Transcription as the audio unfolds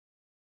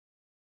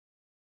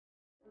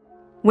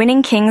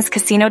Winning Kings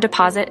Casino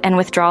Deposit and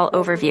Withdrawal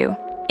Overview,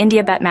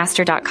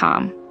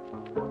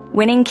 IndiaBetMaster.com.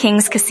 Winning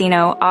Kings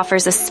Casino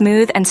offers a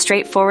smooth and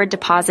straightforward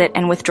deposit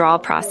and withdrawal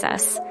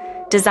process,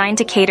 designed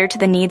to cater to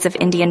the needs of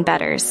Indian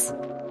bettors.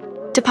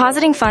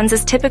 Depositing funds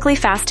is typically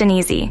fast and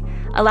easy,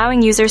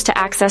 allowing users to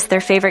access their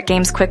favorite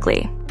games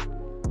quickly.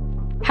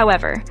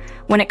 However,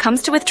 when it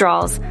comes to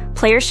withdrawals,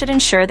 players should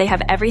ensure they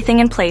have everything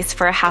in place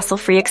for a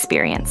hassle-free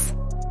experience.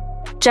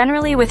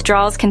 Generally,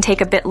 withdrawals can take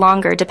a bit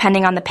longer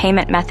depending on the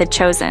payment method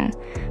chosen,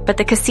 but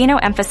the casino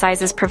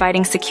emphasizes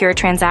providing secure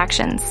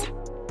transactions.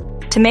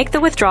 To make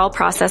the withdrawal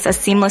process as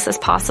seamless as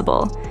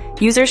possible,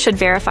 users should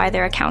verify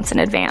their accounts in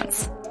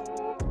advance.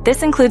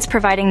 This includes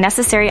providing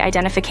necessary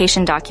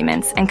identification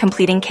documents and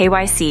completing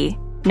KYC,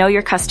 Know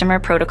Your Customer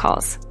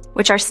protocols,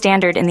 which are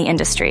standard in the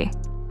industry.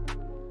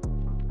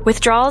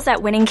 Withdrawals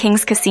at Winning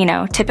Kings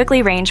Casino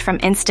typically range from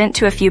instant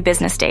to a few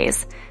business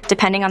days,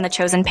 depending on the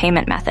chosen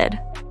payment method.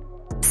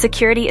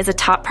 Security is a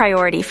top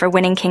priority for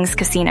Winning Kings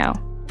Casino.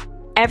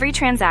 Every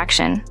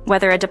transaction,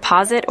 whether a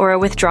deposit or a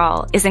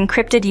withdrawal, is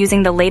encrypted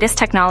using the latest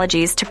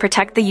technologies to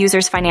protect the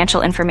user's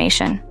financial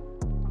information.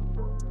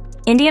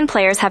 Indian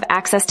players have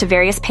access to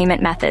various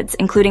payment methods,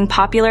 including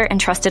popular and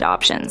trusted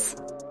options.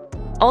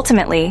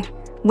 Ultimately,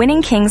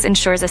 Winning Kings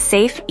ensures a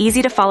safe,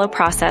 easy-to-follow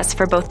process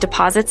for both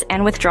deposits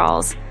and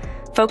withdrawals,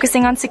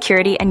 focusing on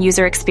security and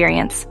user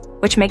experience,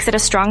 which makes it a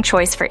strong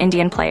choice for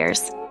Indian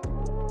players.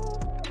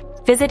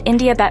 Visit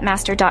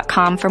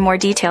IndiaBetMaster.com for more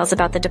details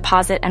about the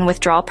deposit and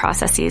withdrawal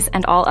processes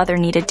and all other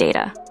needed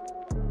data.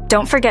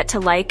 Don't forget to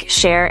like,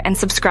 share, and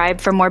subscribe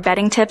for more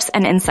betting tips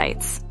and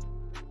insights.